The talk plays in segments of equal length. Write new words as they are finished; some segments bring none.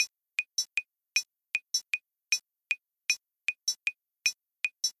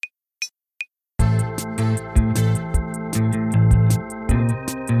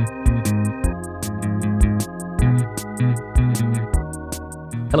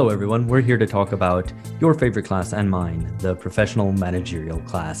Hello, everyone. We're here to talk about your favorite class and mine, the professional managerial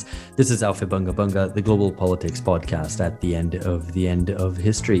class. This is Alfie Bunga Bunga, the global politics podcast at the end of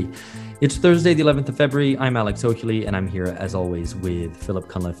history. It's Thursday, the 11th of February. I'm Alex O'Huley, and I'm here, as always, with Philip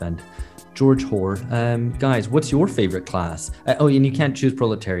Cunliffe and George Hoare. Guys, what's your favorite class? And you can't choose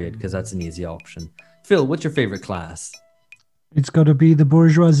proletariat because that's an easy option. Phil, what's your favorite class? It's got to be the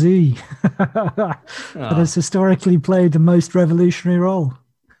bourgeoisie that has historically played the most revolutionary role.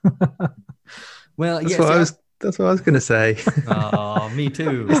 Well, that's what I was going to say. Oh, me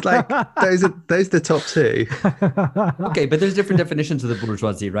too. It's like those are the top two. Okay, but there's different definitions of the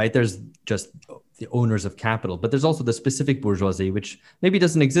bourgeoisie, right? There's just the owners of capital, but there's also the specific bourgeoisie, which maybe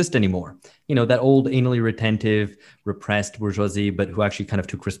doesn't exist anymore. You know, that old anally retentive, repressed bourgeoisie, but who actually kind of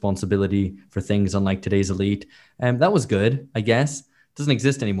took responsibility for things, unlike today's elite. That was good, I guess. Doesn't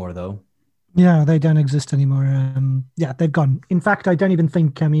exist anymore, though. Yeah, they don't exist anymore. They've gone. In fact, I don't even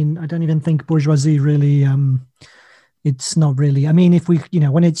think bourgeoisie really, it's not really. I mean, if we,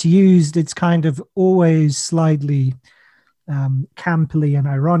 when it's used, it's kind of always slightly campily and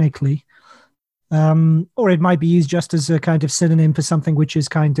ironically, or it might be used just as a kind of synonym for something which is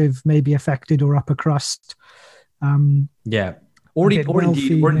kind of maybe affected or upper crust. Or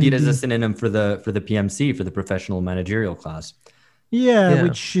indeed as a synonym for the PMC, for the professional managerial class. Yeah,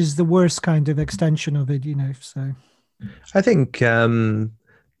 which is the worst kind of extension of it, so. I think there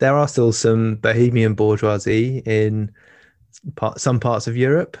are still some bohemian bourgeoisie in some parts of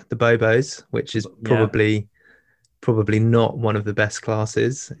Europe, the Bobos, which is probably not one of the best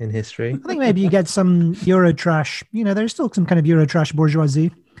classes in history. I think maybe you get some Eurotrash, there's still some kind of Eurotrash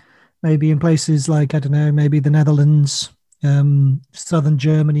bourgeoisie, maybe in places like, I don't know, maybe the Netherlands, southern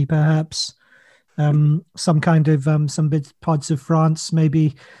Germany, perhaps. Some kind of some parts of France,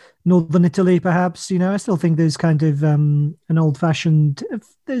 maybe northern Italy, perhaps. I still think there's kind of an old-fashioned.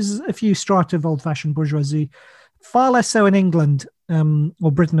 There's a few strata of old-fashioned bourgeoisie, far less so in England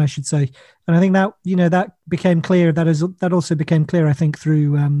or Britain, I should say. And I think that that became clear. That also became clear, I think,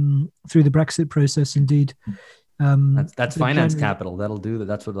 through the Brexit process. Indeed, that's finance capital. That'll do.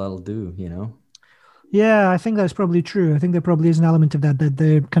 That's what that'll do. Yeah, I think that's probably true. I think there probably is an element of that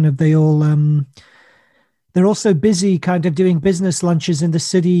they're also busy kind of doing business lunches in the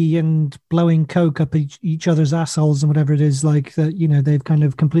city and blowing coke up each other's assholes and whatever it is, like that. They've kind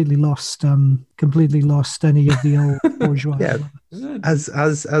of completely lost any of the old bourgeois. Yeah,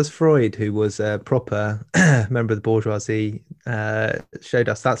 as Freud, who was a proper member of the bourgeoisie, showed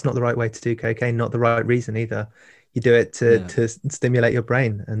us, that's not the right way to do cocaine. Not the right reason either. You do it to stimulate your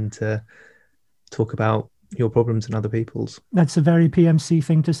brain and to talk about your problems and other people's. That's a very PMC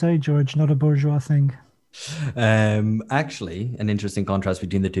thing to say, George, not a bourgeois thing. Actually, an interesting contrast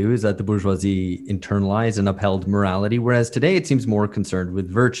between the two is that the bourgeoisie internalized and upheld morality, whereas today it seems more concerned with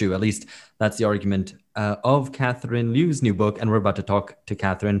virtue. At least that's the argument of Catherine Liu's new book, and we're about to talk to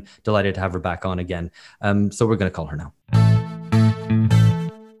Catherine. Delighted to have her back on again. So we're going to call her now.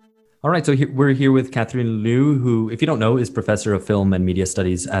 All right, so we're here with Catherine Liu, who, if you don't know, is professor of film and media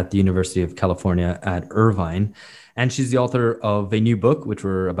studies at the University of California at Irvine. And she's the author of a new book, which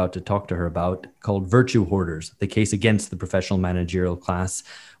we're about to talk to her about, called Virtue Hoarders, The Case Against the Professional Managerial Class,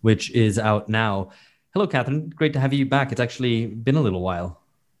 which is out now. Hello, Catherine. Great to have you back. It's actually been a little while.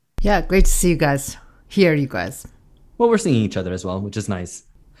 Yeah, great to see you guys. Hear you guys. Well, we're seeing each other as well, which is nice.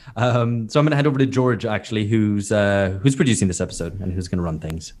 So I'm going to head over to George, actually, who's producing this episode and who's going to run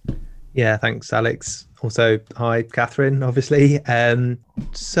things. Yeah, thanks, Alex. Also, hi, Catherine, obviously.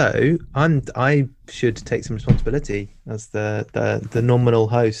 So I should take some responsibility as the nominal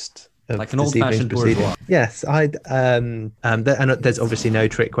host of like an old-fashioned bourgeois. Yes, and there's obviously no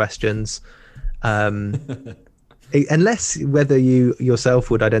trick questions, unless whether you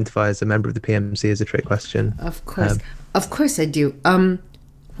yourself would identify as a member of the PMC as a trick question. Of course I do.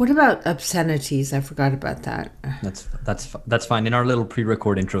 What about obscenities? I forgot about that. That's fine. In our little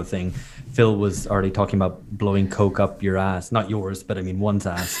pre-record intro thing, Phil was already talking about blowing coke up your ass, not yours, but I mean one's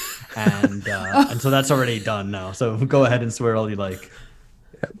ass, and so that's already done now. So go ahead and swear all you like.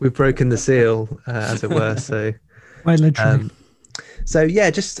 Yeah, we've broken the seal, as it were. So, quite literally. So yeah,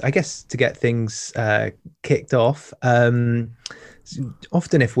 just I guess to get things kicked off.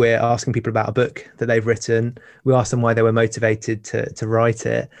 Often if we're asking people about a book that they've written, we ask them why they were motivated to write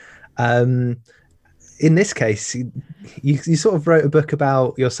it. In this case, you sort of wrote a book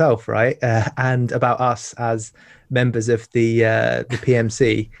about yourself, right? And about us as members of the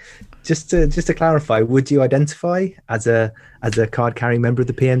PMC. Just to clarify, would you identify as a card-carrying member of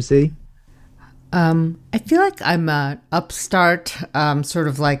the PMC? I feel like I'm an upstart, sort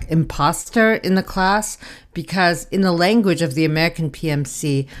of like imposter in the class because, in the language of the American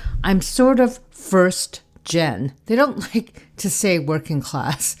PMC, I'm sort of first gen. They don't like to say working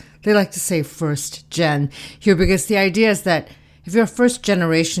class, they like to say first gen here because the idea is that if you're a first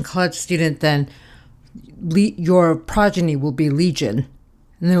generation college student, then your progeny will be legion.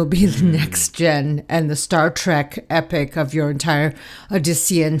 And there will be the next gen and the Star Trek epic of your entire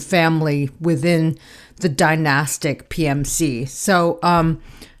Odyssean family within the dynastic PMC. So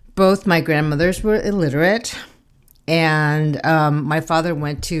both my grandmothers were illiterate, and my father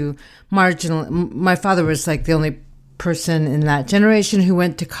went to my father was like the only person in that generation who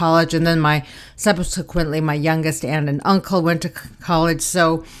went to college, and then subsequently my youngest aunt and uncle went to college.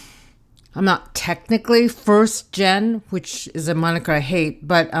 So I'm not technically first gen, which is a moniker I hate,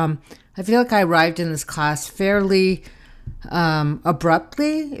 but I feel like I arrived in this class fairly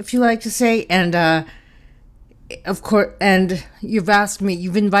abruptly, if you like to say. And of course, and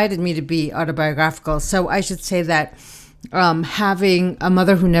you've invited me to be autobiographical. So I should say that having a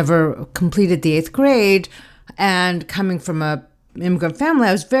mother who never completed the 8th grade and coming from a immigrant family,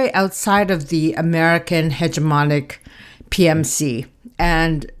 I was very outside of the American hegemonic PMC.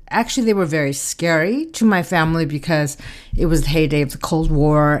 And actually, they were very scary to my family because it was the heyday of the Cold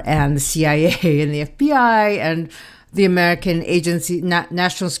War and the CIA and the FBI and the American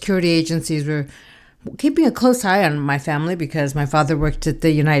national security agencies were keeping a close eye on my family because my father worked at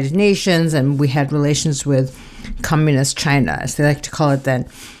the United Nations and we had relations with communist China, as they like to call it then.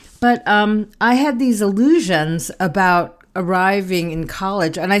 But I had these illusions about arriving in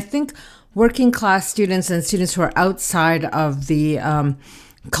college, and I think working class students and students who are outside of the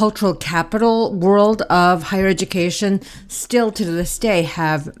cultural capital world of higher education still to this day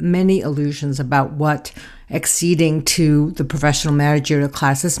have many illusions about what acceding to the professional managerial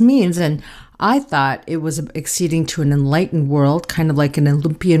classes means. And I thought it was acceding to an enlightened world, kind of like an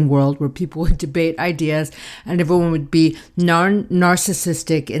Olympian world where people would debate ideas and everyone would be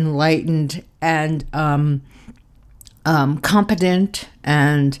narcissistic, enlightened, and competent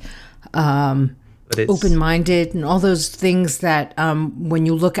and open-minded, and all those things that when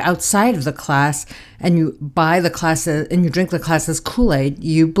you look outside of the class and you buy the classes and you drink the classes Kool-Aid,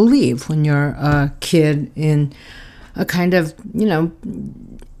 you believe when you're a kid in a kind of,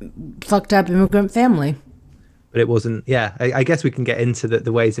 fucked up immigrant family. But it wasn't. Yeah, I guess we can get into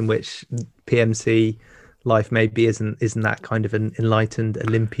the ways in which PMC life maybe isn't that kind of an enlightened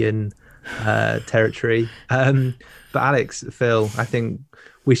Olympian territory. But Alex, Phil, I think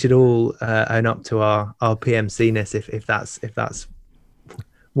we should all own up to our PMC-ness if that's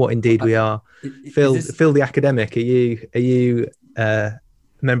what indeed we are. Phil, the academic, are you a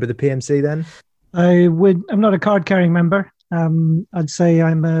member of the PMC then? I'm not a card-carrying member. I'd say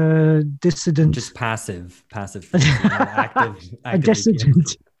I'm a dissident. Just passive, active. A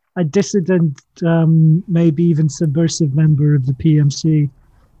dissident, maybe even subversive member of the PMC.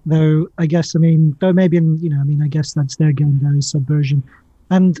 Though I guess, I guess that's their game there is subversion.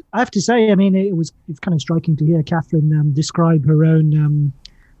 And I have to say, it's kind of striking to hear Catherine describe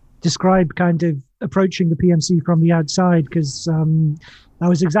kind of approaching the PMC from the outside, because that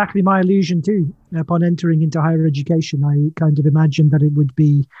was exactly my illusion too. Upon entering into higher education, I kind of imagined that it would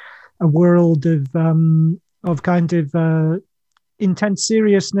be a world of kind of intense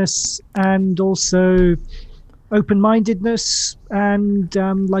seriousness and also open-mindedness and,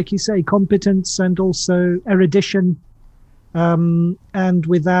 like you say, competence and also erudition, and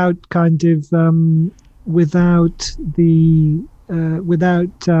without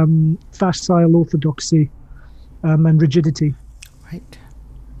facile orthodoxy and rigidity.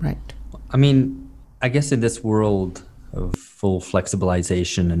 Right. I mean, I guess in this world of full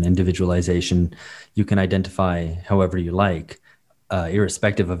flexibilization and individualization, you can identify however you like,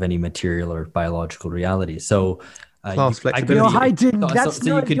 irrespective of any material or biological reality. So class flexibility.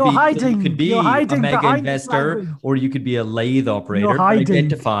 You're hiding. You could be a mega investor, or you could be a lathe operator.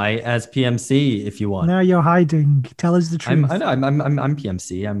 Identify as PMC if you want. Now you're hiding. Tell us the truth. I'm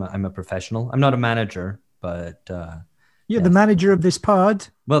PMC. I'm a professional. I'm not a manager, but you're the manager of this pod.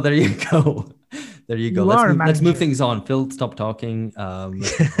 Well, there you go. Let's move things on. Phil, stop talking.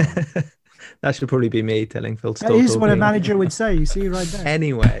 That should probably be me telling Phil to stop talking. That is talking. what a manager would say. You see right there.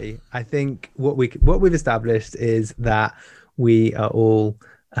 Anyway, I think what we've established is that we are all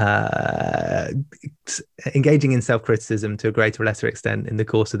engaging in self-criticism to a greater or lesser extent in the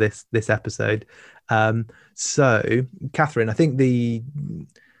course of this episode. So, Catherine, I think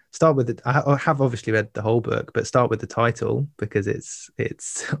I have obviously read the whole book, but start with the title because it's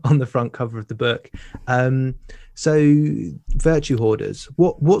on the front cover of the book. So, virtue hoarders.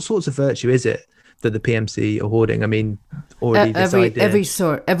 What sorts of virtue is it that the PMC are hoarding? I mean, already this idea. Every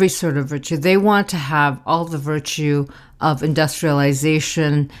sort of virtue. They want to have all the virtue of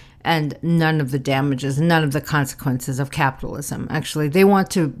industrialization and none of the damages, none of the consequences of capitalism. Actually, they want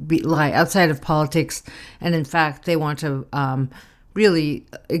to lie outside of politics, and in fact, they want to really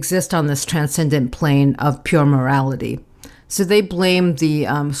exist on this transcendent plane of pure morality. So they blame the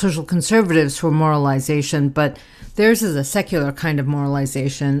social conservatives for moralization, but theirs is a secular kind of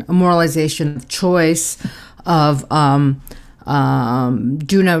moralization, a moralization of choice, of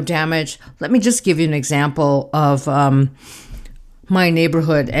do no damage. Let me just give you an example of my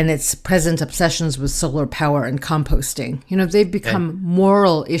neighborhood and its present obsessions with solar power and composting. You know, they've become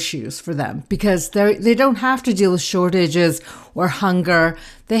moral issues for them because they don't have to deal with shortages or hunger.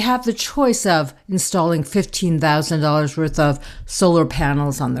 They have the choice of installing $15,000 worth of solar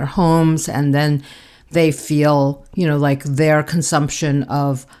panels on their homes, and then they feel, you know, like their consumption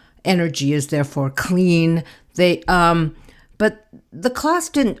of energy is therefore clean. But the class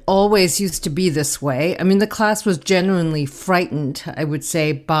didn't always used to be this way. I mean, the class was genuinely frightened, I would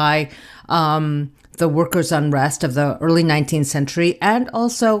say, by the workers' unrest of the early 19th century. And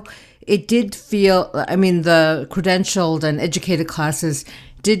also, it did feel, I mean, the credentialed and educated classes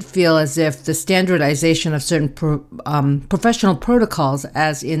did feel as if the standardization of certain professional protocols,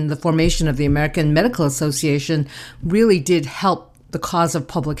 as in the formation of the American Medical Association, really did help the cause of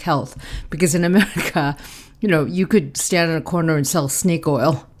public health. Because in America, you know, you could stand in a corner and sell snake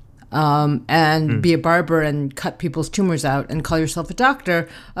oil and be a barber and cut people's tumors out and call yourself a doctor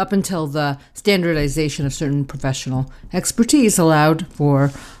up until the standardization of certain professional expertise allowed for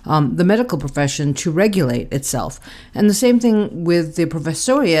the medical profession to regulate itself. And the same thing with the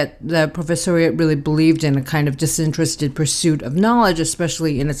professoriate. The professoriate really believed in a kind of disinterested pursuit of knowledge,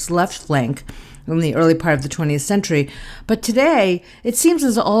 especially in its left flank in the early part of the 20th century. But today, it seems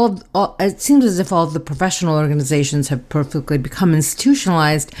as if all the professional organizations have perfectly become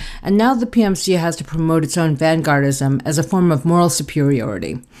institutionalized, and now the PMC has to promote its own vanguardism as a form of moral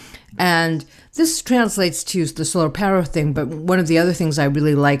superiority. And this translates to the solar power thing, but one of the other things I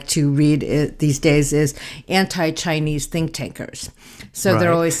really like to read these days is anti-Chinese think tankers. So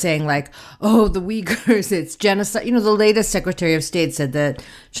they're always saying like, oh, the Uyghurs, it's genocide. You know, the latest Secretary of State said that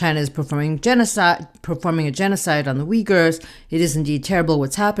China is performing a genocide on the Uyghurs. It is indeed terrible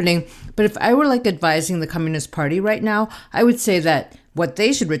what's happening. But if I were like advising the Communist Party right now, I would say that what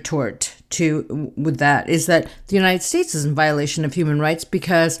they should retort to with that is that the United States is in violation of human rights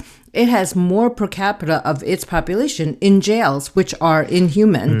because it has more per capita of its population in jails, which are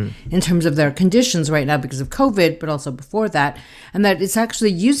inhuman in terms of their conditions right now because of COVID, but also before that, and that it's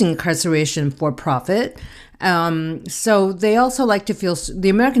actually using incarceration for profit. So they also like to feel, the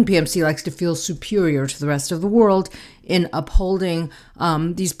American PMC likes to feel superior to the rest of the world in upholding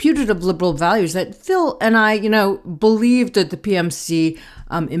these putative liberal values that Phil and I, you know, believed that the PMC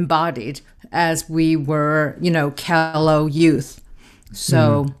embodied as we were, you know, callow youth.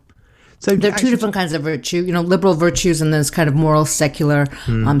 So there are two different kinds of virtue, you know, liberal virtues and this kind of moral secular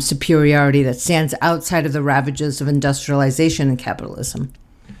superiority that stands outside of the ravages of industrialization and capitalism.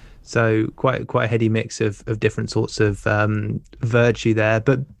 So quite a heady mix of different sorts of virtue there.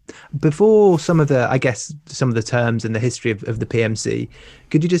 But before some of the terms and the history of the PMC,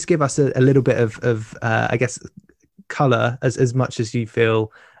 could you just give us a little bit of I guess, colour as much as you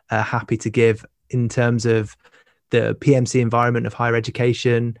feel happy to give in terms of the PMC environment of higher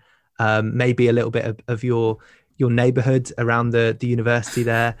education, maybe a little bit of your neighbourhood around the university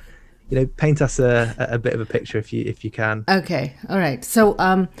there? You know, paint us a bit of a picture if you can. Okay, all right. So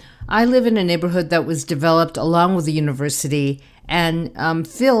I live in a neighborhood that was developed along with the university, and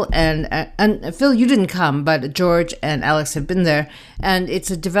Phil and Phil, you didn't come, but George and Alex have been there, and it's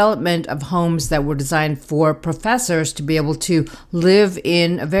a development of homes that were designed for professors to be able to live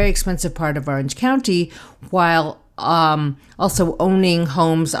in a very expensive part of Orange County while also owning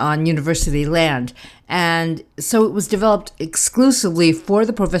homes on university land. And so it was developed exclusively for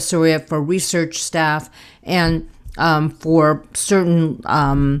the professoriate, for research staff, and for certain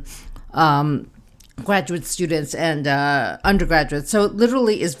graduate students and undergraduates. So it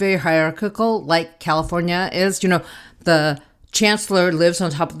literally is very hierarchical, like California is. You know, the chancellor lives on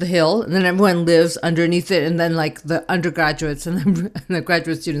top of the hill, and then everyone lives underneath it, and then like the undergraduates and the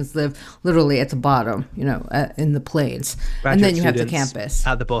graduate students live literally at the bottom, you know, in the plains. And then you have the campus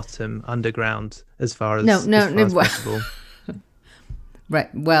at the bottom, underground, as far as possible. Right.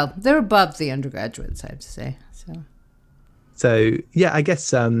 Well, they're above the undergraduates, I have to say. So yeah, I guess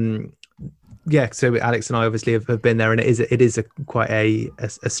so Alex and I obviously have been there, and it is quite a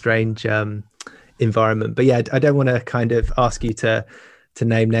strange environment. But yeah, I don't want to kind of ask you to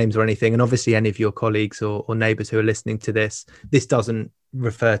name names or anything. And obviously any of your colleagues or neighbors who are listening to this doesn't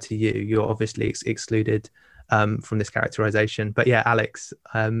refer to you. You're obviously excluded from this characterization. But yeah, Alex,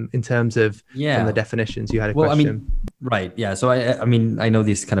 in terms of from the definitions, you had a question. Right. Yeah. So I mean, I know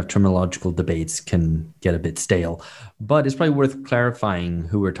these kind of terminological debates can get a bit stale, but it's probably worth clarifying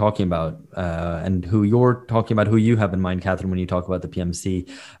who we're talking about and who you're talking about, who you have in mind, Catherine, when you talk about the PMC.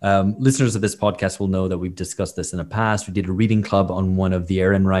 Listeners of this podcast will know that we've discussed this in the past. We did a reading club on one of the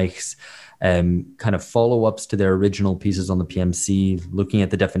Ehrenreich's kind of follow-ups to their original pieces on the PMC, looking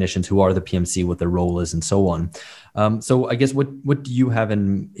at the definitions, who are the PMC, what their role is, and so on. So I guess what do you have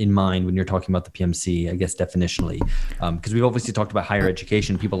in mind when you're talking about the PMC, I guess definitionally? Because we've obviously talked about higher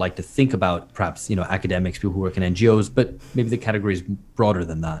education. People like to think about perhaps, academics, people who work in NGOs, but maybe the category is broader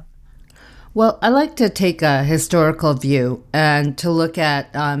than that. Well, I like to take a historical view and to look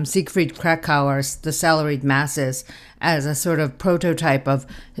at Siegfried Kracauer's The Salaried Masses as a sort of prototype of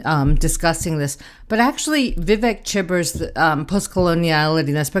discussing this. But actually, Vivek Chibber's Postcoloniality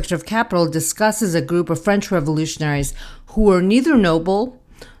and the Spectre of Capital discusses a group of French revolutionaries who were neither noble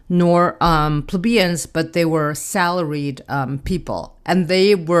nor plebeians, but they were salaried people. And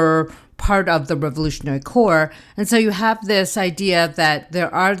they were part of the revolutionary core. And so you have this idea that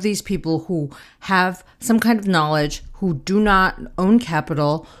there are these people who have some kind of knowledge, who do not own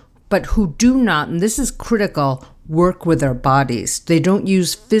capital, but who do not, and this is critical, work with their bodies. They don't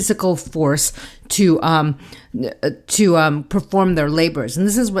use physical force to perform their labors. And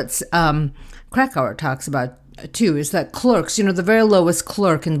this is what Kracauer talks about too, is that clerks, the very lowest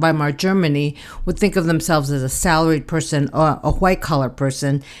clerk in Weimar Germany would think of themselves as a salaried person or a white-collar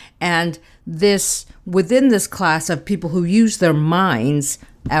person. And within this class of people who use their minds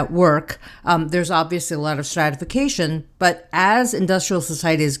at work, there's obviously a lot of stratification. But as industrial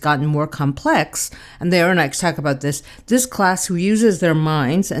society has gotten more complex, and the Ehrenreichs talk about this class who uses their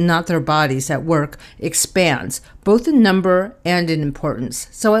minds and not their bodies at work expands, both in number and in importance.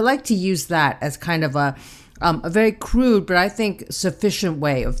 So I like to use that as kind of a very crude, but I think sufficient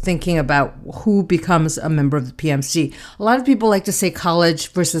way of thinking about who becomes a member of the PMC. A lot of people like to say college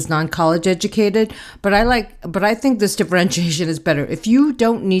versus non-college educated, but I think this differentiation is better. If you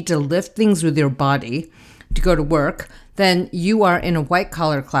don't need to lift things with your body to go to work, then you are in a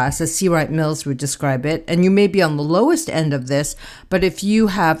white-collar class, as C. Wright Mills would describe it, and you may be on the lowest end of this, but if you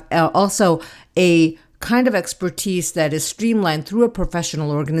have also a kind of expertise that is streamlined through a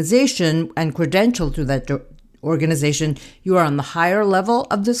professional organization and credentialed through that organization, you are on the higher level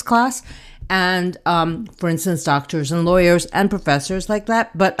of this class. And for instance, doctors and lawyers and professors like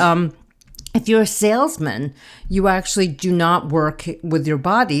that. But if you're a salesman, you actually do not work with your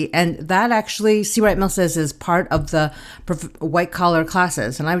body. And that actually, C. Wright Mills says, is part of the white-collar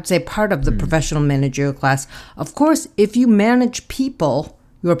classes. And I would say part of the professional managerial class. Of course, if you manage people,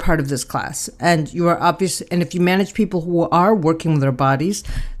 you are part of this class, and you are obvious. And if you manage people who are working with their bodies,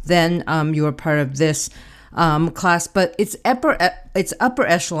 then you are part of this class. But it's upper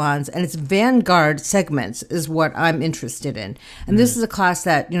echelons and it's vanguard segments is what I'm interested in. And this is a class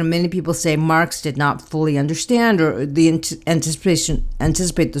that many people say Marx did not fully understand or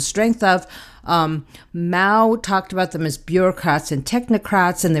anticipate the strength of. Mao talked about them as bureaucrats and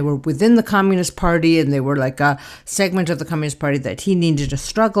technocrats, and they were within the Communist Party, and they were like a segment of the Communist Party that he needed to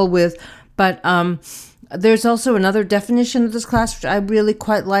struggle with. But there's also another definition of this class, which I really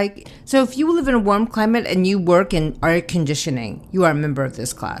quite like. So if you live in a warm climate and you work in air conditioning, you are a member of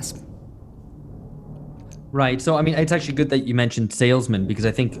this class. Right. So, I mean, it's actually good that you mentioned salesmen, because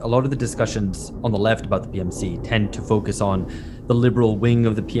I think a lot of the discussions on the left about the PMC tend to focus on the liberal wing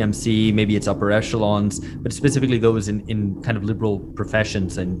of the PMC, maybe it's upper echelons, but specifically those in kind of liberal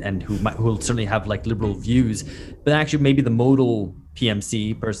professions and who will certainly have like liberal views. But actually, maybe the modal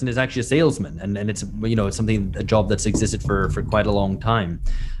PMC person is actually a salesman, and it's it's a job that's existed for quite a long time.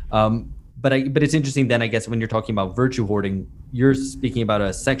 But it's interesting then, I guess, when you're talking about virtue hoarding, you're speaking about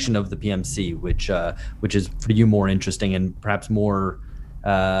a section of the PMC which is for you more interesting and perhaps more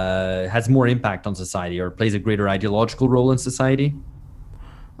has more impact on society or plays a greater ideological role in society.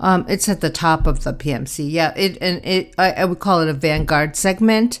 It's at the top of the PMC. Yeah, I would call it a vanguard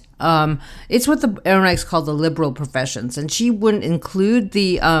segment. It's what the Ehrenreichs call the liberal professions, and she wouldn't include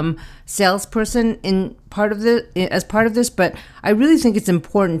the salesperson as part of this. But I really think it's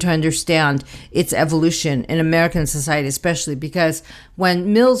important to understand its evolution in American society, especially because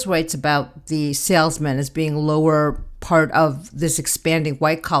when Mills writes about the salesman as being lower part of this expanding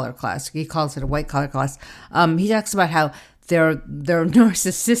white collar class, he calls it a white collar class. He talks about how they're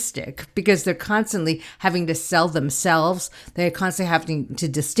narcissistic because they're constantly having to sell themselves. They're constantly having to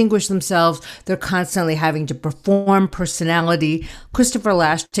distinguish themselves. They're constantly having to perform personality. Christopher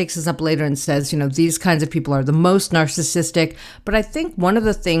Lasch takes this up later and says, these kinds of people are the most narcissistic. But I think one of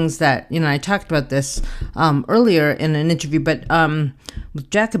the things that, I talked about this earlier in an interview, but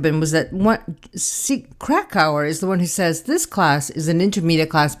with Jacobin, was that Krakauer is the one who says this class is an intermediate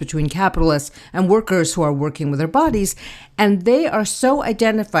class between capitalists and workers who are working with their bodies, and they are so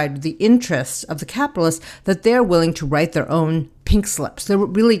identified with the interests of the capitalists that they're willing to write their own pink slips. They're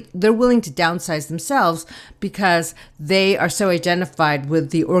willing to downsize themselves because they are so identified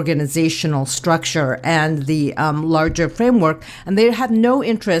with the organizational structure and the larger framework, and they have no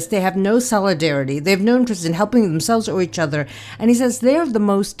interest, they have no solidarity, they have no interest in helping themselves or each other. And he says they're the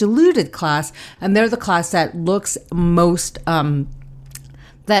most deluded class, and they're the class that looks most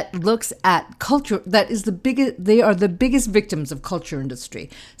that looks at culture, that is the biggest, they are the biggest victims of culture industry.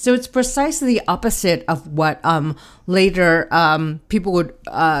 So it's precisely the opposite of what later people would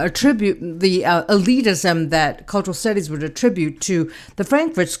attribute, the elitism that cultural studies would attribute to the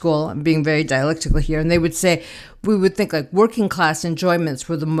Frankfurt School. I'm being very dialectical here. And they would say, we would think like working class enjoyments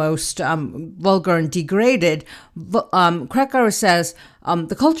were the most vulgar and degraded. Krakauer says,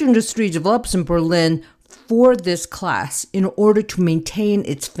 the culture industry develops in Berlin for this class in order to maintain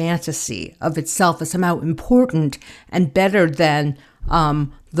its fantasy of itself as somehow important and better than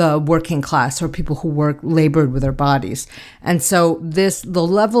the working class or people who labored with their bodies. And so the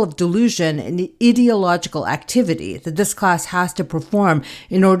level of delusion and the ideological activity that this class has to perform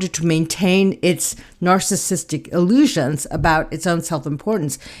in order to maintain its narcissistic illusions about its own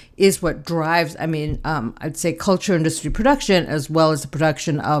self-importance is what drives, I'd say culture industry production as well as the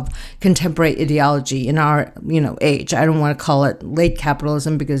production of contemporary ideology in our, age. I don't want to call it late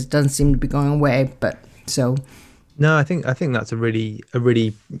capitalism because it doesn't seem to be going away, but so... No, I think that's a really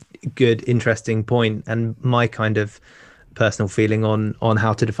good, interesting point. And my kind of personal feeling on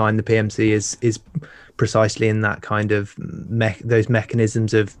how to define the PMC is precisely in that kind of those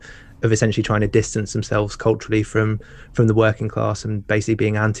mechanisms of essentially trying to distance themselves culturally from the working class and basically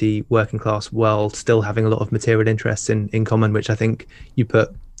being anti-working class while still having a lot of material interests in common, which I think you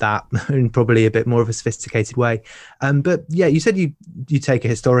put that in probably a bit more of a sophisticated way. But yeah, you said you take a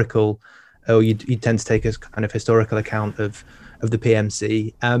historical, or you tend to take a kind of historical account of the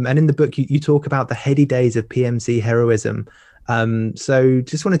PMC. And in the book, you talk about the heady days of PMC heroism. So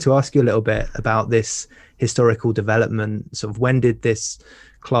just wanted to ask you a little bit about this historical development. Sort of when did this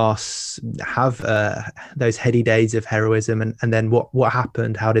class have those heady days of heroism, and then what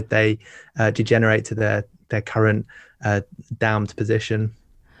happened? How did they degenerate to their current damned position?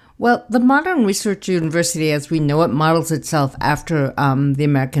 Well, the modern research university, as we know it, models itself after the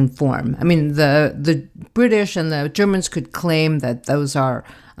American form. I mean, the British and the Germans could claim that those are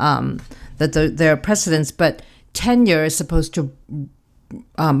their precedents, but tenure is supposed to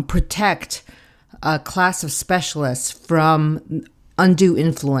protect a class of specialists from undue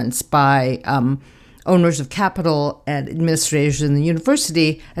influence by owners of capital and administrators in the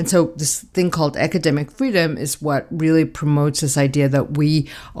university. And so this thing called academic freedom is what really promotes this idea that we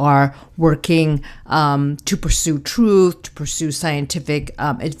are working to pursue truth, to pursue scientific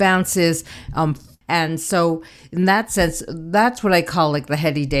advances. And so in that sense, that's what I call like the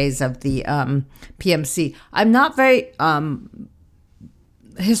heady days of the PMC. I'm not very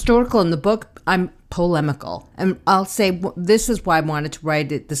historical in the book. I'm polemical. And I'll say this is why I wanted to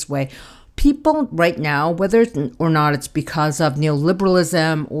write it this way. People right now, whether or not it's because of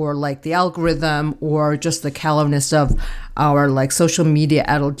neoliberalism or like the algorithm or just the callousness of our like social media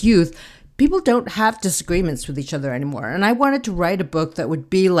adult youth, people don't have disagreements with each other anymore. And I wanted to write a book that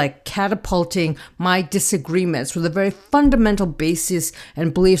would be like catapulting my disagreements with the very fundamental basis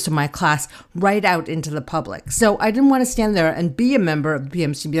and beliefs of my class right out into the public. So I didn't want to stand there and be a member of the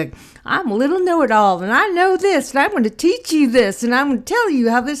PMC and be like, I'm a little know-it-all and I know this and I'm going to teach you this and I'm going to tell you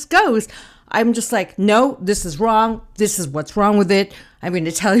how this goes. I'm just like, no, this is wrong. This is what's wrong with it. I'm going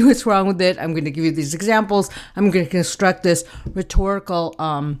to tell you what's wrong with it. I'm going to give you these examples. I'm going to construct this rhetorical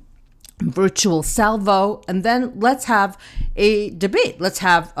virtual salvo, and then let's have a debate. Let's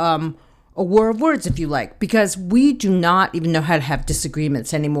have a war of words, if you like, because we do not even know how to have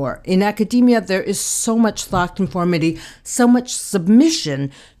disagreements anymore. In academia, there is so much thought conformity, so much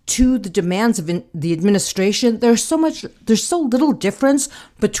submission to the demands of the administration. There's so little difference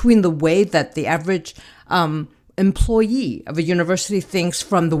between the way that the average employee of a university thinks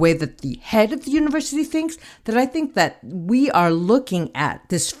from the way that the head of the university thinks, that I think that we are looking at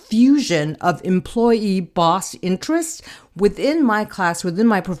this fusion of employee boss interests within my class, within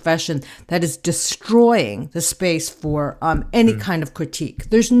my profession, that is destroying the space for any kind of critique.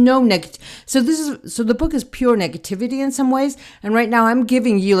 There's no so the book is pure negativity in some ways. And right now I'm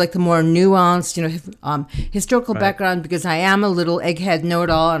giving you like the more nuanced, historical background, because I am a little egghead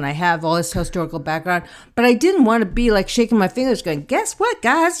know-it-all and I have all this historical background. But I didn't want to be like shaking my fingers going, guess what,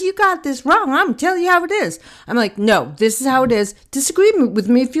 guys, you got this wrong. I'm telling you how it is. I'm like, no, this is how it is. Disagree with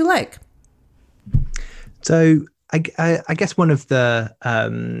me if you like. So I guess one of the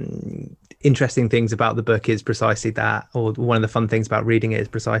interesting things about the book is precisely that, or one of the fun things about reading it is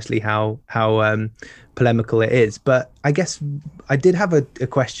precisely how polemical it is. But I guess I did have a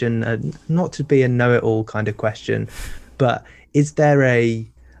question, not to be a know-it-all kind of question, but is there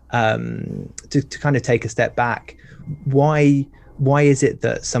to kind of take a step back, why is it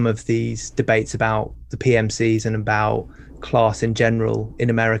that some of these debates about the PMCs and about class in general in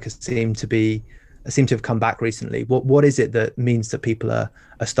America seem to have come back recently? What is it that means that people are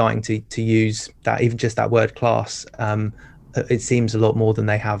starting to use that, even just that word class? It seems a lot more than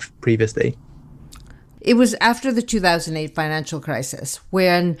they have previously. It was after the 2008 financial crisis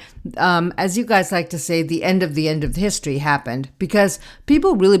when, as you guys like to say, the end of history happened, because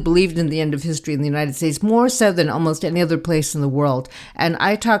people really believed in the end of history in the United States more so than almost any other place in the world. And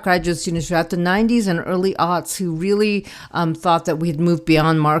I taught graduate students throughout the 90s and early aughts who really thought that we had moved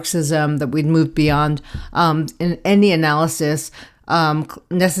beyond Marxism, that we'd moved beyond in any analysis,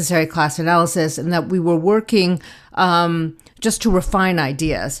 necessary class analysis, and that we were working just to refine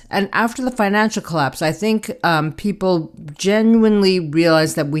ideas. And after the financial collapse, I think people genuinely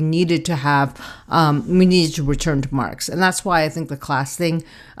realized that we needed to return to Marx. And that's why I think the class thing,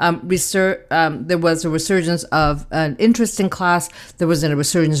 there was a resurgence of an interest in class. There was a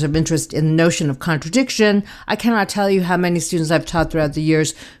resurgence of interest in the notion of contradiction. I cannot tell you how many students I've taught throughout the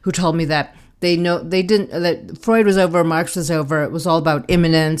years who told me that that Freud was over, Marx was over. It was all about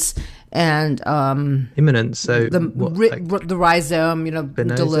immanence and immanence. So the rhizome,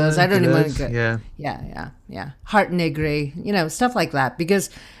 Deleuze. I don't even want to go. Yeah. Heart Negri, stuff like that, because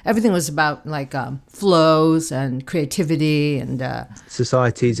everything was about like flows and creativity and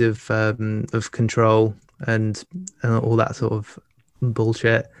societies of control and all that sort of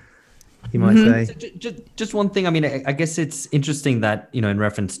bullshit, you might say. So just one thing. I mean, I guess it's interesting that, in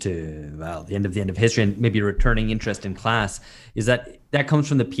reference to the end of history and maybe a returning interest in class, is that comes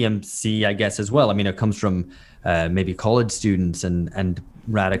from the PMC, I guess, as well. I mean, it comes from maybe college students and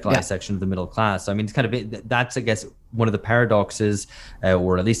radicalized section of the middle class. So, I mean, it's kind of that's, I guess, one of the paradoxes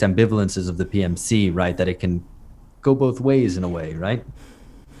or at least ambivalences of the PMC, right? That it can go both ways in a way, right?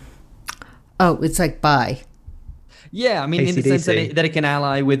 Oh, it's like bi. Yeah, I mean, in the sense that it can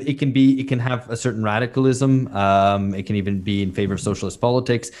ally with, it can have a certain radicalism. It can even be in favor of socialist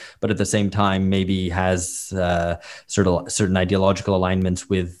politics, but at the same time, maybe has certain ideological alignments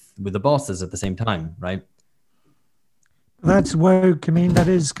with the bosses at the same time, right? That's woke. I mean, that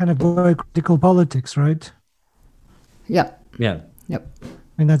is kind of woke critical politics, right? Yeah. Yeah. Yep. I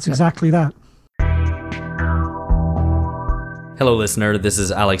mean, that's exactly that. Hello, listener. This is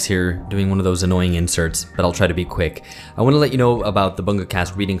Alex here, doing one of those annoying inserts, but I'll try to be quick. I want to let you know about the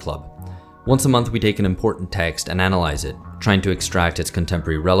BungaCast Reading Club. Once a month, we take an important text and analyze it, trying to extract its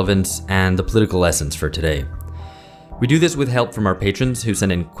contemporary relevance and the political lessons for today. We do this with help from our patrons who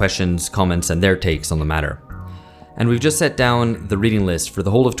send in questions, comments, and their takes on the matter. And we've just set down the reading list for the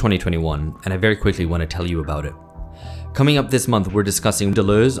whole of 2021, and I very quickly want to tell you about it. Coming up this month, we're discussing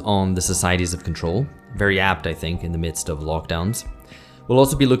Deleuze on the Societies of Control. Very apt, I think, in the midst of lockdowns. We'll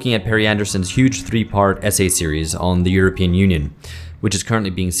also be looking at Perry Anderson's huge 3-part essay series on the European Union, which is currently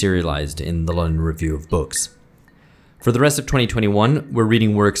being serialized in the London Review of Books. For the rest of 2021, we're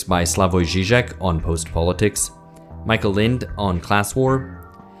reading works by Slavoj Žižek on post-politics, Michael Lind on class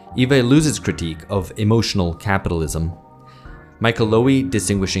war, Eva Illouz's critique of emotional capitalism, Michael Lowy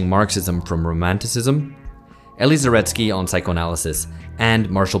distinguishing Marxism from Romanticism, Elie Zaretsky on psychoanalysis, and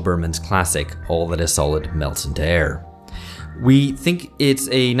Marshall Berman's classic, All That Is Solid Melts Into Air. We think it's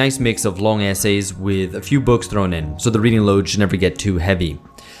a nice mix of long essays with a few books thrown in, so the reading load should never get too heavy.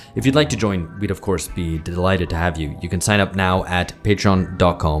 If you'd like to join, we'd of course be delighted to have you. You can sign up now at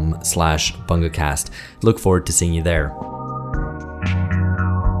patreon.com/bungacast. Look forward to seeing you there.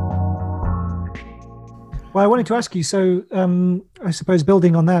 Well, I wanted to ask you, so I suppose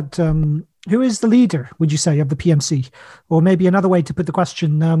building on that, who is the leader, would you say, of the PMC? Or maybe another way to put the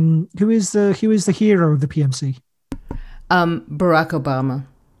question, who is the hero of the PMC? Barack Obama.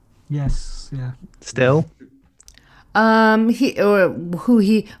 Yes, yeah. Still? Now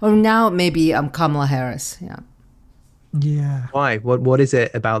maybe Kamala Harris. Yeah. Yeah. Why? What is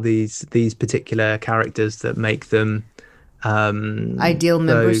it about these particular characters that make them Ideal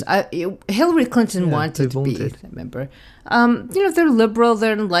members? Hillary Clinton so wanted to be vaunted? a member. They're liberal,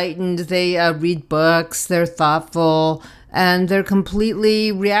 they're enlightened, they read books, they're thoughtful, and they're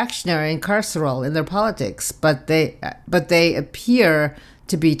completely reactionary and carceral in their politics. But they appear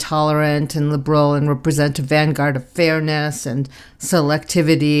to be tolerant and liberal and represent a vanguard of fairness and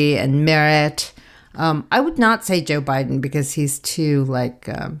selectivity and merit. I would not say Joe Biden because he's too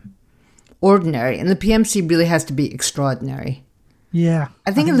ordinary, and the PMC really has to be extraordinary. Yeah.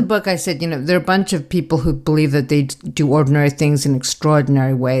 I think in the book I said, there are a bunch of people who believe that they do ordinary things in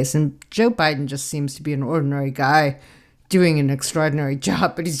extraordinary ways, and Joe Biden just seems to be an ordinary guy doing an extraordinary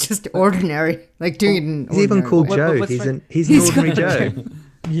job, but he's just ordinary, doing it in an He's even ordinary called way. Joe. He's an ordinary Joe.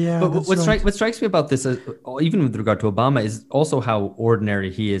 Yeah. But that's what, right. what strikes me about this, even with regard to Obama, is also how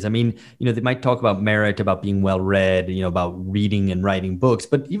ordinary he is. I mean, they might talk about merit, about being well read, about reading and writing books,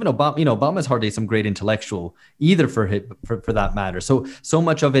 but even Obama, Obama's hardly some great intellectual either for that matter. So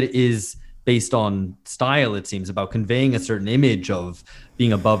much of it is based on style, it seems, about conveying a certain image of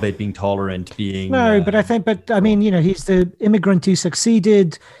being above it, being tolerant, being... No, but I mean, he's the immigrant who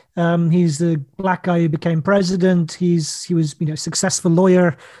succeeded. He's the black guy who became president. He was, successful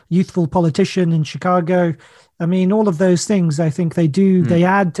lawyer, youthful politician in Chicago. I mean, all of those things, I think they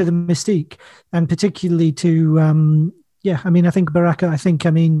add to the mystique, and particularly to,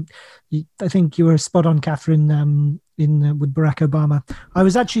 I think you were spot on, Catherine, with Barack Obama. I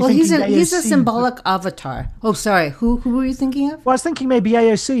was actually thinking he's a AOC, symbolic avatar. Oh, sorry. Who were you thinking of? Well, I was thinking maybe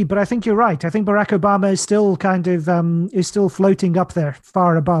AOC, but I think you're right. I think Barack Obama is still kind of is still floating up there,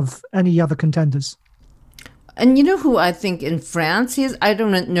 far above any other contenders. And you know who I think in France he is? I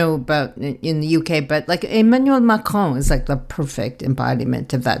don't know about in the UK, but Emmanuel Macron is the perfect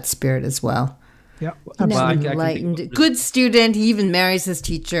embodiment of that spirit as well. Yeah, absolutely. Enlightened, good student. He even marries his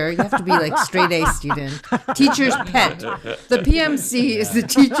teacher. You have to be straight A student. Teacher's pet. The PMC is the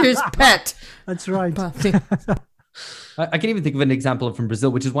teacher's pet. That's right. I can even think of an example from Brazil,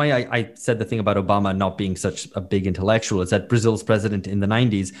 which is why I said the thing about Obama not being such a big intellectual, is that Brazil's president in the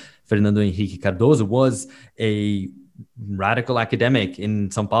 90s, Fernando Henrique Cardoso, was a radical academic in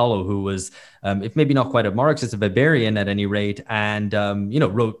São Paulo who was, if maybe not quite a Marxist, a Weberian at any rate, and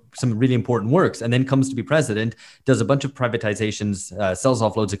wrote some really important works, and then comes to be president, does a bunch of privatizations, sells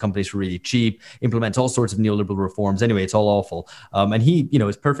off loads of companies for really cheap, implements all sorts of neoliberal reforms. Anyway, it's all awful. And he,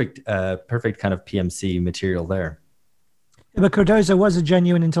 is perfect kind of PMC material there. Yeah, but Cardoso was a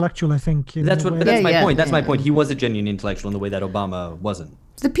genuine intellectual, I think. That's my point. That's my point. He was a genuine intellectual in the way that Obama wasn't.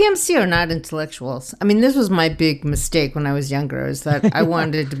 The PMC are not intellectuals. I mean, this was my big mistake when I was younger, is that I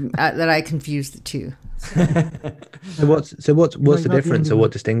wanted that I confused the two. So what's the difference, or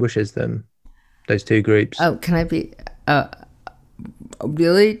what distinguishes them, those two groups? Oh, can I be?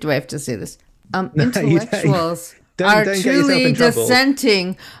 Really? Do I have to say this? Intellectuals are truly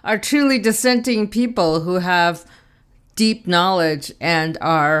dissenting people who have deep knowledge and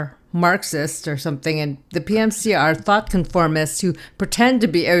are Marxist or something, and the PMC are thought conformists who pretend to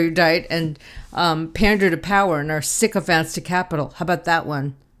be erudite and pander to power and are sycophants to capital. How about that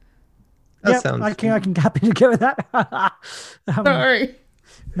one? I can happy to go with that. Sorry.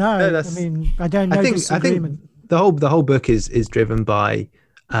 No, I mean, I don't know. I think the whole book is driven by,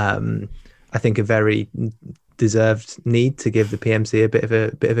 I think, a very deserved need to give the PMC a bit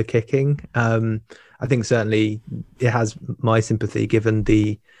of a kicking. I think certainly it has my sympathy, given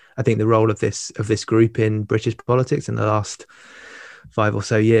the role of this group in British politics in the last 5 or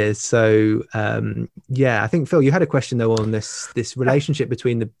so years. So I think, Phil, you had a question though on this relationship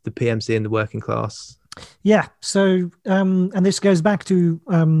between the PMC and the working class. Yeah. So and this goes back to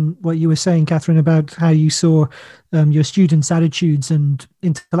what you were saying, Catherine, about how you saw your students' attitudes and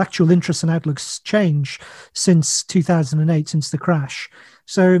intellectual interests and outlooks change since 2008, since the crash.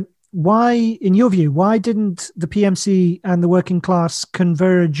 So why, in your view, why didn't the PMC and the working class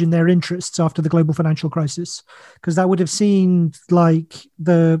converge in their interests after the global financial crisis? Because that would have seemed like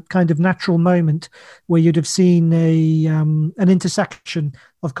the kind of natural moment where you'd have seen an intersection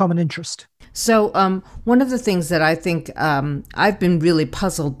of common interest. So one of the things that I think I've been really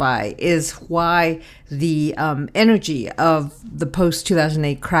puzzled by is why the energy of the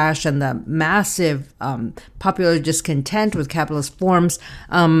post-2008 crash and the massive popular discontent with capitalist forms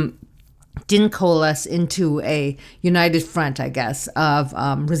didn't coalesce into a united front, I guess, of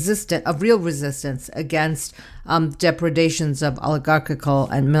real resistance against depredations of oligarchical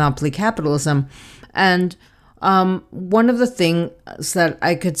and monopoly capitalism. And One of the things that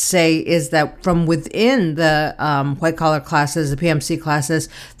I could say is that from within the white collar classes, the PMC classes,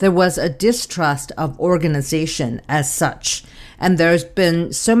 there was a distrust of organization as such. And there's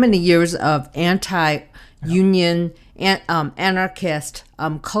been so many years of anti-union, anarchist,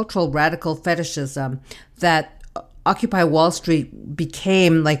 cultural radical fetishism that Occupy Wall Street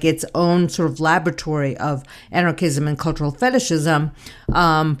became like its own sort of laboratory of anarchism and cultural fetishism,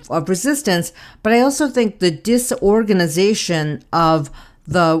 of resistance. But I also think the disorganization of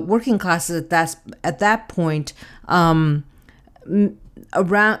the working classes at that point,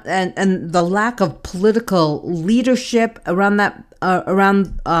 around and the lack of political leadership around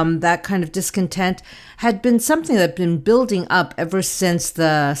that kind of discontent had been something that had been building up ever since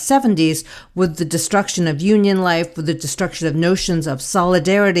the 70s, with the destruction of union life, with the destruction of notions of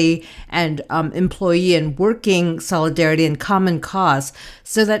solidarity and employee and working solidarity and common cause.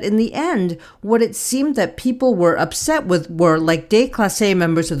 So that in the end, what it seemed that people were upset with were like déclassé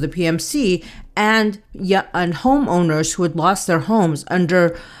members of the PMC and homeowners who had lost their homes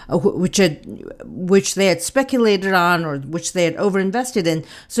under which they had speculated on or which they had overinvested in,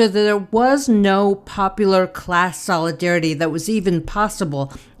 so that there was no popular class solidarity that was even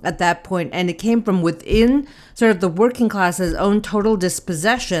possible at that point. And it came from within sort of the working class's own total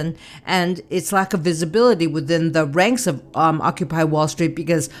dispossession and its lack of visibility within the ranks of Occupy Wall Street,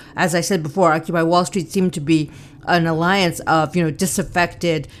 because, as I said before, Occupy Wall Street seemed to be an alliance of,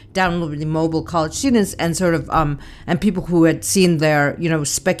 disaffected, downwardly mobile college students and sort of and people who had seen their,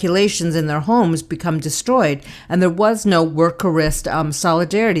 speculations in their homes become destroyed. And there was no workerist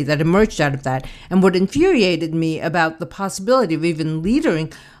solidarity that emerged out of that. And what infuriated me about the possibility of even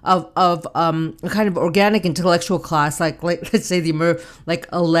leading of a kind of organic intellectual class, like let's say like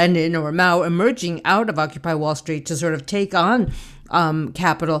a Lenin or a Mao emerging out of Occupy Wall Street to sort of take on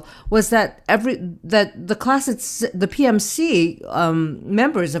capital, was that the PMC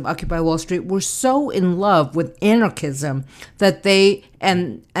members of Occupy Wall Street were so in love with anarchism that they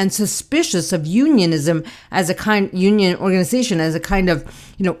and suspicious of unionism as a union organization as a kind of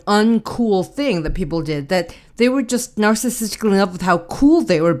uncool thing that people did, that they were just narcissistically in love with how cool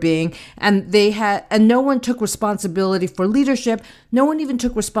they were being, and no one took responsibility for leadership. No one even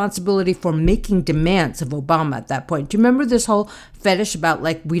took responsibility for making demands of Obama at that point. Do you remember this whole fetish about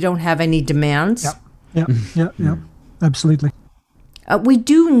like we don't have any demands? Yeah, absolutely. We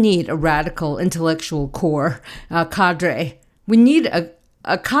do need a radical intellectual core cadre. We need a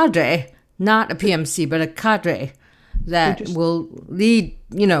cadre, not a PMC, but a cadre that will lead,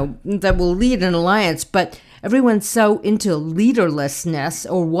 that will lead an alliance. But everyone's so into leaderlessness,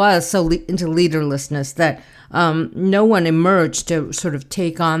 or was so into leaderlessness, that no one emerged to sort of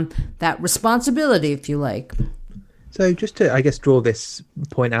take on that responsibility, if you like. So just to, I guess, draw this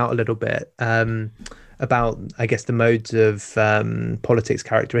point out a little bit, about, I guess, the modes of politics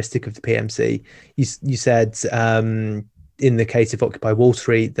characteristic of the PMC. You said in the case of Occupy Wall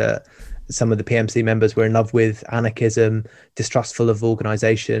Street that some of the PMC members were in love with anarchism, distrustful of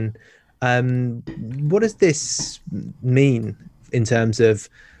organization. What does this mean in terms of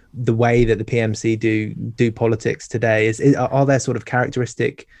the way that the PMC do politics today? Are there sort of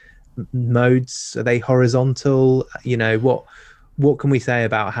characteristic modes? Are they horizontal? What can we say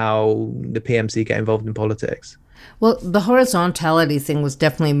about how the PMC get involved in politics? Well, the horizontality thing was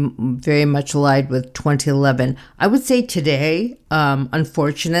definitely very much allied with 2011. I would say today,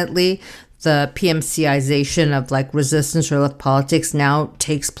 unfortunately, the PMCization of like resistance or left politics now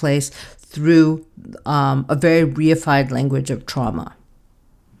takes place through a very reified language of trauma.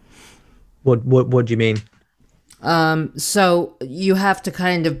 What do you mean? So you have to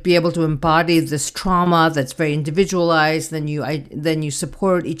kind of be able to embody this trauma that's very individualized. Then you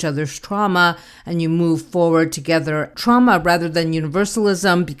support each other's trauma and you move forward together. Trauma, rather than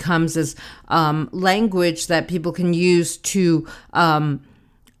universalism, becomes this language that people can use to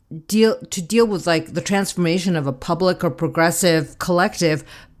deal with like the transformation of a public or progressive collective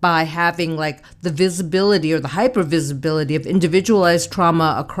by having like the visibility or the hyper visibility of individualized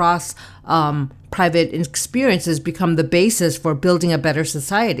trauma across private experiences become the basis for building a better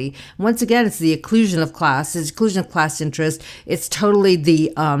society. Once again, it's the exclusion of class, it's exclusion of class interest. It's totally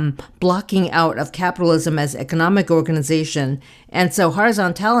the blocking out of capitalism as economic organization. And so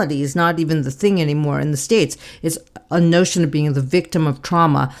horizontality is not even the thing anymore in the States. It's a notion of being the victim of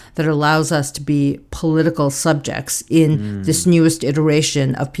trauma that allows us to be political subjects in this newest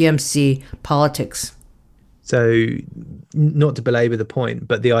iteration of PMC politics. So, not to belabor the point,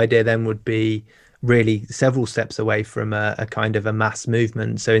 but the idea then would be really several steps away from a kind of a mass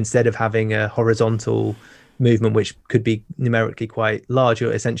movement. So instead of having a horizontal movement, which could be numerically quite large.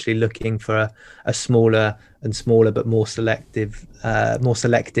 You're essentially looking for a smaller and smaller, but more selective, more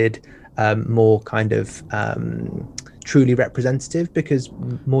selected, more kind of truly representative, because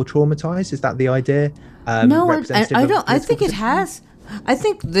more traumatized. Is that the idea? No, I don't. I think it has. I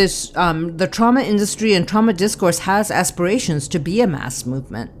think this the trauma industry and trauma discourse has aspirations to be a mass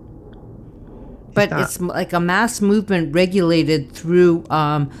movement. But it's like a mass movement regulated through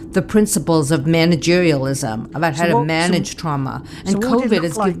the principles of managerialism, about how to manage trauma. And COVID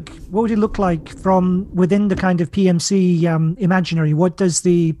is... What would it look like from within the kind of PMC imaginary? What does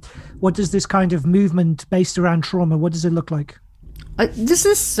this kind of movement based around trauma, what does it look like? This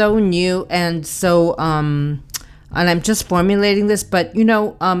is so new and so... and I'm just formulating this, but,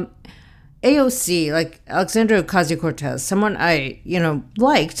 AOC, like Alexandria Ocasio-Cortez, someone I,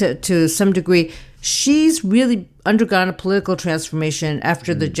 like to some degree, she's really undergone a political transformation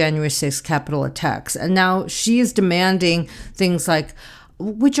after the January 6th Capitol attacks. And now she is demanding things like,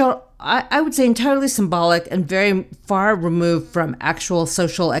 which are, I would say, entirely symbolic and very far removed from actual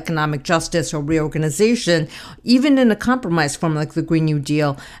social economic justice or reorganization, even in a compromise form like the Green New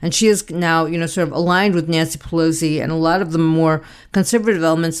Deal. And she is now, sort of aligned with Nancy Pelosi and a lot of the more conservative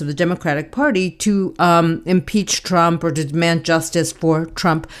elements of the Democratic Party to impeach Trump or to demand justice for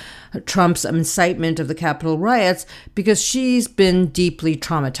Trump's incitement of the Capitol riots, because she's been deeply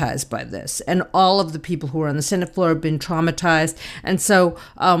traumatized by this. And all of the people who are on the Senate floor have been traumatized. And so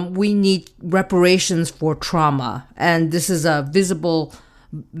we need reparations for trauma. And this is a visible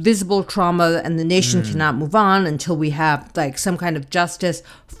trauma, and the nation cannot move on until we have like some kind of justice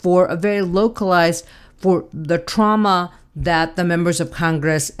for a very localized, for the trauma that the members of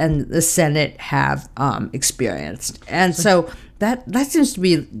Congress and the Senate have experienced. And so that seems to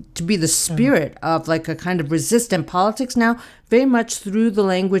be the spirit of like a kind of resistant politics now, very much through the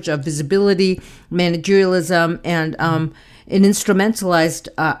language of visibility, managerialism, and an instrumentalized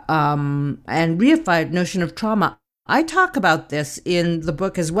and reified notion of trauma. I talk about this in the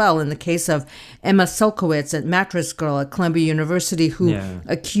book as well, in the case of Emma Sulkowicz, a mattress girl at Columbia University, who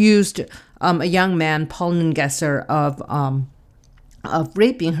accused a young man, Paul Nungesser, of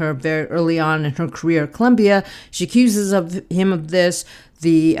raping her very early on in her career at Columbia. She accuses him of this.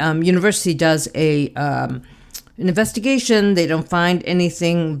 The university does an investigation. They don't find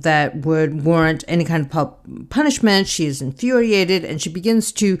anything that would warrant any kind of punishment. She is infuriated, and she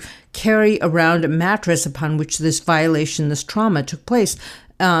begins to carry around a mattress upon which this violation, this trauma took place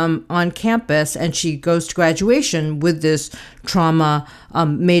on campus, and she goes to graduation with this trauma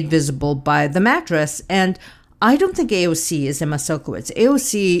made visible by the mattress. And I don't think AOC is Emma Sulkowicz.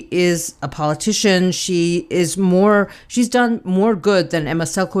 AOC is a politician. She's done more good than Emma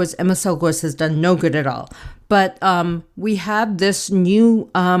Sulkowicz. Emma Sulkowicz has done no good at all. But we have this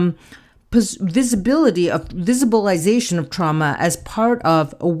new visibilization of trauma as part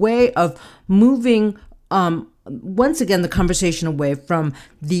of a way of moving, once again, the conversation away from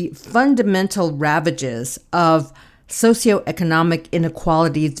the fundamental ravages of socioeconomic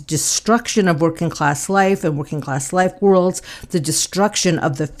inequality, the destruction of working class life and working class life worlds, the destruction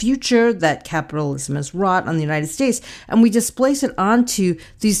of the future that capitalism has wrought on the United States, and we displace it onto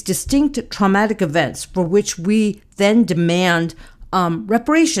these distinct traumatic events for which we then demand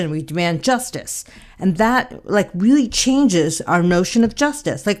reparation, we demand justice. And that really changes our notion of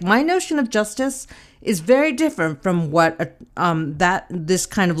justice. Like, my notion of justice is very different from what this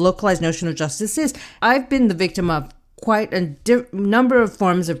kind of localized notion of justice is. I've been the victim of quite a number of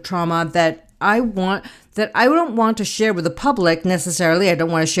forms of trauma that I don't want to share with the public necessarily. I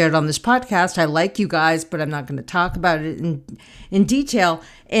don't want to share it on this podcast. I like you guys, but I'm not going to talk about it in detail.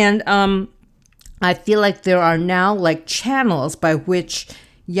 And I feel like there are now channels by which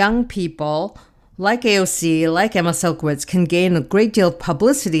young people like AOC, like Emma Sulkowicz, can gain a great deal of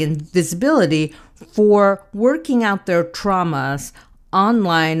publicity and visibility for working out their traumas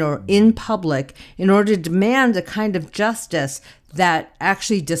online or in public in order to demand a kind of justice that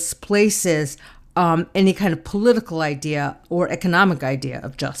actually displaces any kind of political idea or economic idea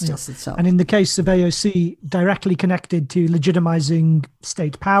of justice itself. And in the case of AOC, directly connected to legitimizing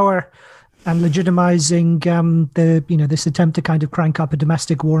state power and legitimizing this attempt to kind of crank up a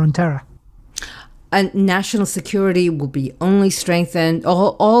domestic war on terror. And national security will be only strengthened.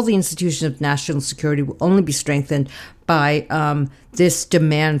 All the institutions of national security will only be strengthened by this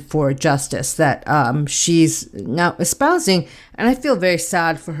demand for justice that she's now espousing. And I feel very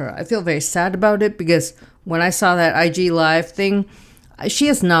sad for her. I feel very sad about it because when I saw that IG Live thing, she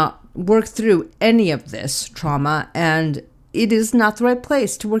has not worked through any of this trauma, and it is not the right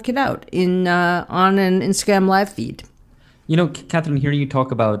place to work it out on an Instagram Live feed. Catherine, hearing you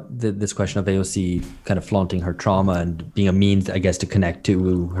talk about this question of AOC kind of flaunting her trauma and being a means, I guess, to connect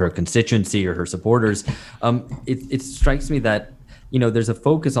to her constituency or her supporters, it strikes me that, there's a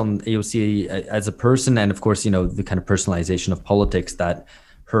focus on AOC as a person, and of course, the kind of personalization of politics that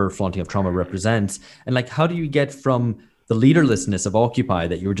her flaunting of trauma represents. And like, how do you get from the leaderlessness of Occupy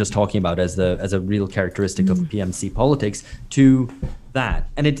that you were just talking about as a real characteristic of PMC politics to that?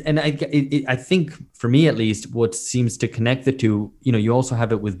 And I think, for me at least, what seems to connect the two, you also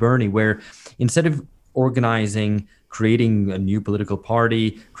have it with Bernie, where instead of organizing, creating a new political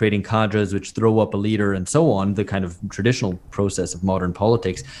party, creating cadres which throw up a leader and so on, the kind of traditional process of modern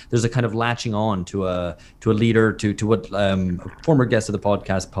politics, there's a kind of latching on to a leader, to what a former guest of the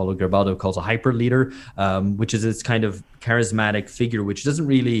podcast, Paulo Garbaldo, calls a hyper leader, which is this kind of charismatic figure which doesn't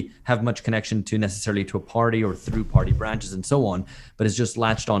really have much connection to necessarily to a party or through party branches and so on, but is just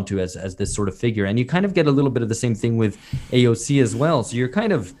latched onto as this sort of figure. And you kind of get a little bit of the same thing with AOC as well. So you're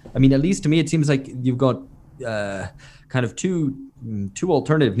kind of, at least to me, it seems like you've got kind of two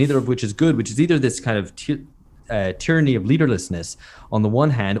alternatives, neither of which is good, which is either this kind of tyranny of leaderlessness on the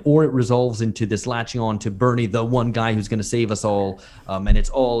one hand, or it resolves into this latching on to Bernie, the one guy who's going to save us all, and it's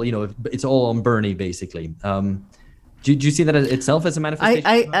all it's all on Bernie basically. Do you see that itself as a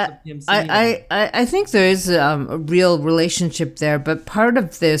manifestation of PMC? I think there is a real relationship there, but part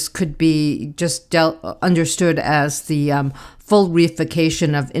of this could be just understood as the full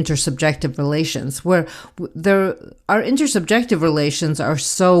reification of intersubjective relations, where our intersubjective relations are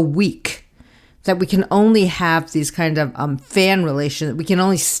so weak that we can only have these kind of fan relations. We can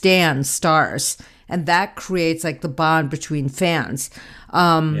only stand stars, and that creates like the bond between fans.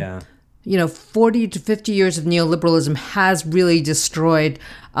 40 to 50 years of neoliberalism has really destroyed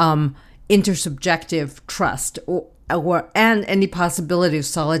intersubjective trust and any possibility of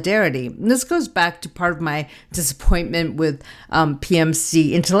solidarity. And this goes back to part of my disappointment with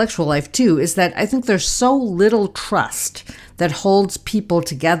PMC intellectual life too, is that I think there's so little trust that holds people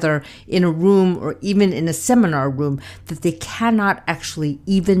together in a room or even in a seminar room that they cannot actually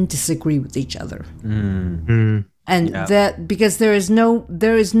even disagree with each other. And that because there is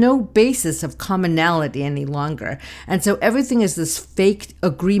no basis of commonality any longer. And so everything is this fake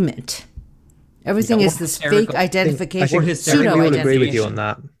agreement. Everything is this fake identification, pseudo identification. I agree with you on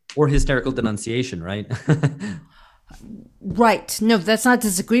that. Or hysterical denunciation, right? Right. No, that's not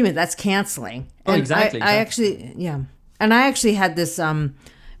disagreement. That's canceling. Oh, exactly. I actually, and I actually had this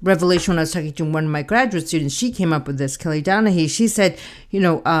revelation when I was talking to one of my graduate students. She came up with this, Kelly Donahue. She said, we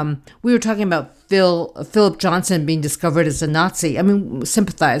were talking about Philip Johnson being discovered as a Nazi.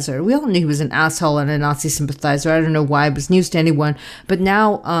 Sympathizer. We all knew he was an asshole and a Nazi sympathizer. I don't know why it was news to anyone. But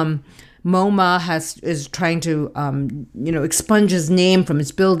now MoMA is trying to, expunge his name from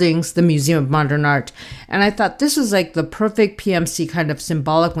its buildings, the Museum of Modern Art. And I thought this was like the perfect PMC kind of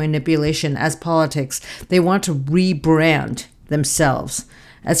symbolic manipulation as politics. They want to rebrand themselves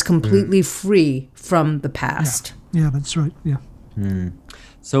as completely free from the past. Yeah, that's right. Yeah.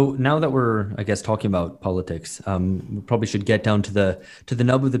 So now that we're, I guess, talking about politics, we probably should get down to the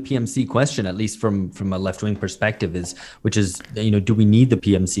nub of the PMC question, at least from a left-wing perspective, which is, do we need the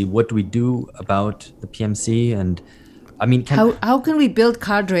PMC? What do we do about the PMC? And how can we build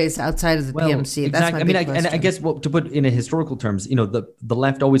cadres outside of the PMC? Exactly. That's my big question. And I guess to put in a historical terms, the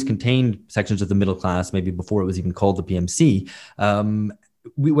left always contained sections of the middle class, maybe before it was even called the PMC.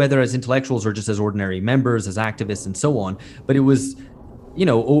 Whether as intellectuals or just as ordinary members, as activists, and so on, but it was.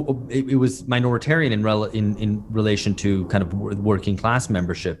 It was minoritarian in relation to kind of working class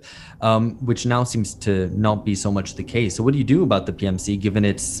membership, which now seems to not be so much the case. So what do you do about the PMC given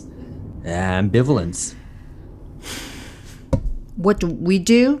its ambivalence? What do we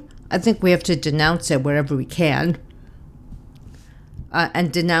do? I think we have to denounce it wherever we can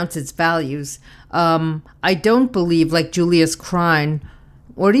and denounce its values. I don't believe, like Julius Krein,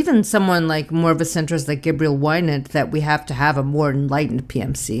 or even someone like more of a centrist like Gabriel Wynand, that we have to have a more enlightened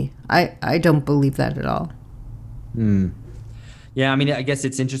PMC. I don't believe that at all. Yeah, I guess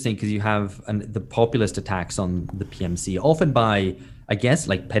it's interesting because you have the populist attacks on the PMC, often by, I guess,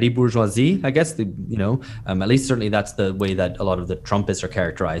 like petty bourgeoisie. I guess at least certainly that's the way that a lot of the Trumpists are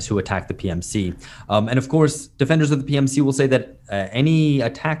characterized, who attack the PMC. And of course, defenders of the PMC will say that any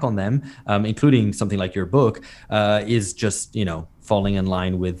attack on them, including something like your book, is just falling in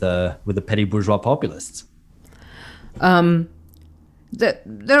line with the petty bourgeois populists. There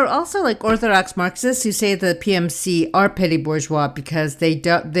are also like orthodox Marxists who say the PMC are petty bourgeois because they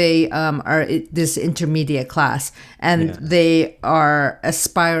are this intermediate class, and they are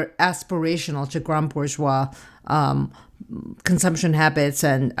aspirational to grand bourgeois consumption habits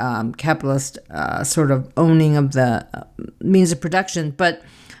and capitalist sort of owning of the means of production. But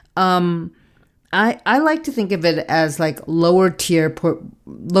I like to think of it as like lower tier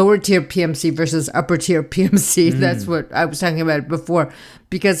PMC versus upper tier PMC. That's what I was talking about before,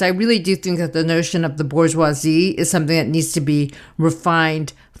 because I really do think that the notion of the bourgeoisie is something that needs to be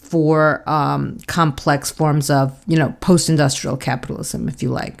refined for complex forms of, post-industrial capitalism, if you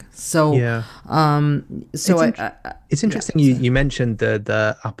like. So, yeah. It's interesting you mentioned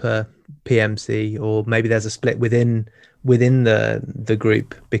the upper PMC, or maybe there's a split within the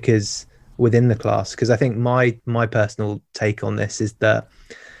group, because within the class, because I think my personal take on this is that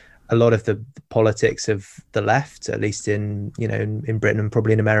a lot of the politics of the left, at least in Britain and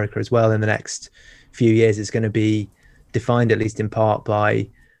probably in America as well, in the next few years, is going to be defined, at least in part, by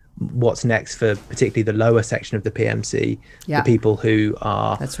what's next for particularly the lower section of the PMC, the people who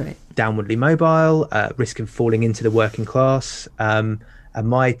are downwardly mobile, risk of falling into the working class. And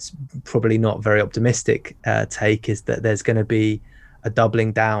my probably not very optimistic take is that there's going to be a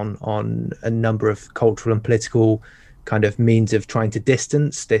doubling down on a number of cultural and political kind of means of trying to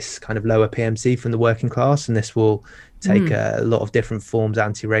distance this kind of lower PMC from the working class. And this will take a lot of different forms: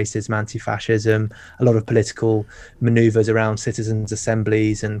 anti-racism, anti-fascism, a lot of political maneuvers around citizens'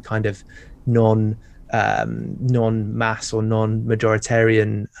 assemblies and kind of non-mass or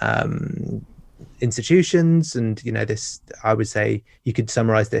non-majoritarian institutions. And this, I would say, you could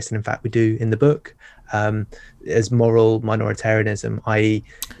summarize this, and in fact we do in the book, as moral minoritarianism, i.e.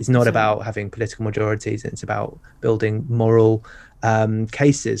 it's not about having political majorities, it's about building moral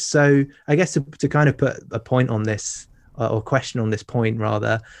cases. So I guess to kind of put a point on this, or question on this point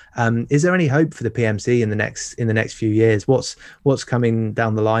rather, is there any hope for the PMC in the next few years? What's coming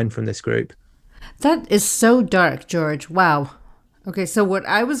down the line from this group? That is so dark, George. Wow. Okay, so what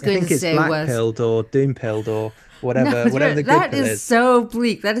I was going to say was black-pilled or doom-pilled or whatever the good pill is. That is so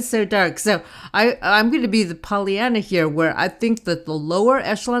bleak. That is so dark. So I'm going to be the Pollyanna here, where I think that the lower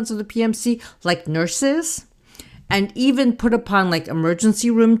echelons of the PMC, like nurses, and even put upon like emergency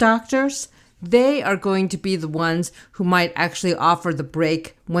room doctors, they are going to be the ones who might actually offer the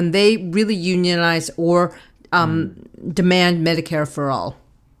break when they really unionize or demand Medicare for all.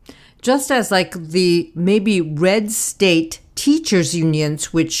 Just as like the maybe red state teachers unions,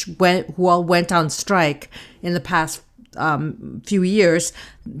 who all went on strike in the past few years,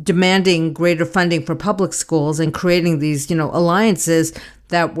 demanding greater funding for public schools and creating these, alliances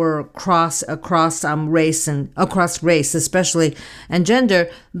that were across race, especially, and gender.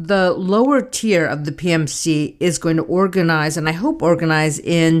 The lower tier of the PMC is going to organize, and I hope organize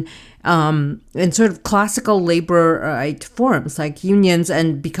in sort of classical labor forms like unions,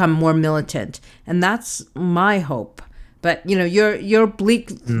 and become more militant. And that's my hope. But, your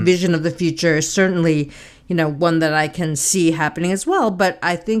bleak vision of the future is certainly, one that I can see happening as well. But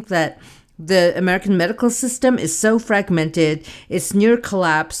I think that the American medical system is so fragmented, it's near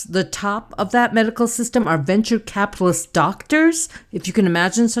collapse. The top of that medical system are venture capitalist doctors, if you can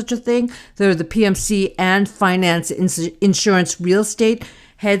imagine such a thing. They're the PMC and finance, insurance, real estate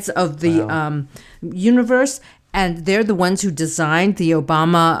heads of the universe. And they're the ones who designed the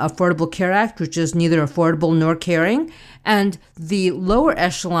Obama Affordable Care Act, which is neither affordable nor caring. And the lower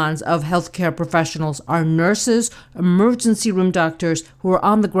echelons of healthcare professionals are nurses, emergency room doctors who are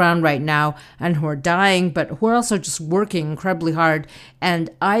on the ground right now and who are dying, but who are also just working incredibly hard. And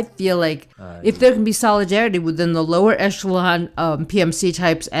I feel like if there can be solidarity within the lower echelon PMC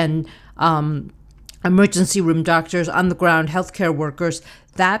types and emergency room doctors, on the ground healthcare workers,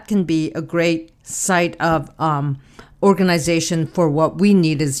 that can be a great site of organization for what we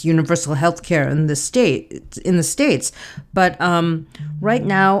need is universal health care in the States. But right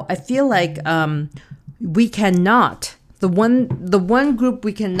now, I feel like we cannot. The one group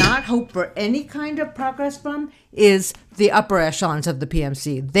we cannot hope for any kind of progress from is the upper echelons of the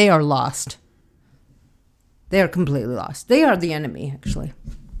PMC. They are lost. They are completely lost. They are the enemy, actually.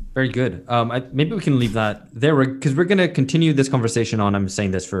 Very good. Maybe we can leave that there, because we're going to continue this conversation on, I'm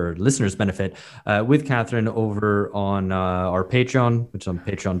saying this for listeners' benefit, with Catherine over on our Patreon, which is on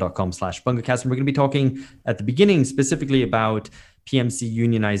patreon.com/bungacast. And we're going to be talking at the beginning specifically about PMC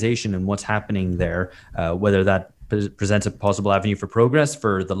unionization and what's happening there, whether that presents a possible avenue for progress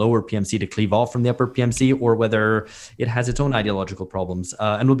for the lower PMC to cleave off from the upper PMC, or whether it has its own ideological problems.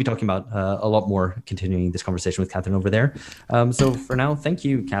 And we'll be talking about a lot more, continuing this conversation with Catherine over there. So for now, thank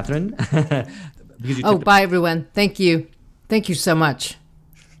you, Catherine. Bye, everyone. Thank you. Thank you so much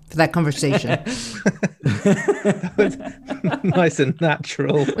for that conversation. That was nice and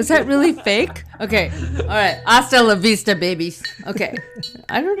natural. Was that really fake? Okay. All right. Hasta la vista, babies. Okay.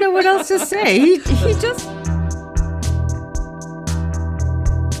 I don't know what else to say. He just...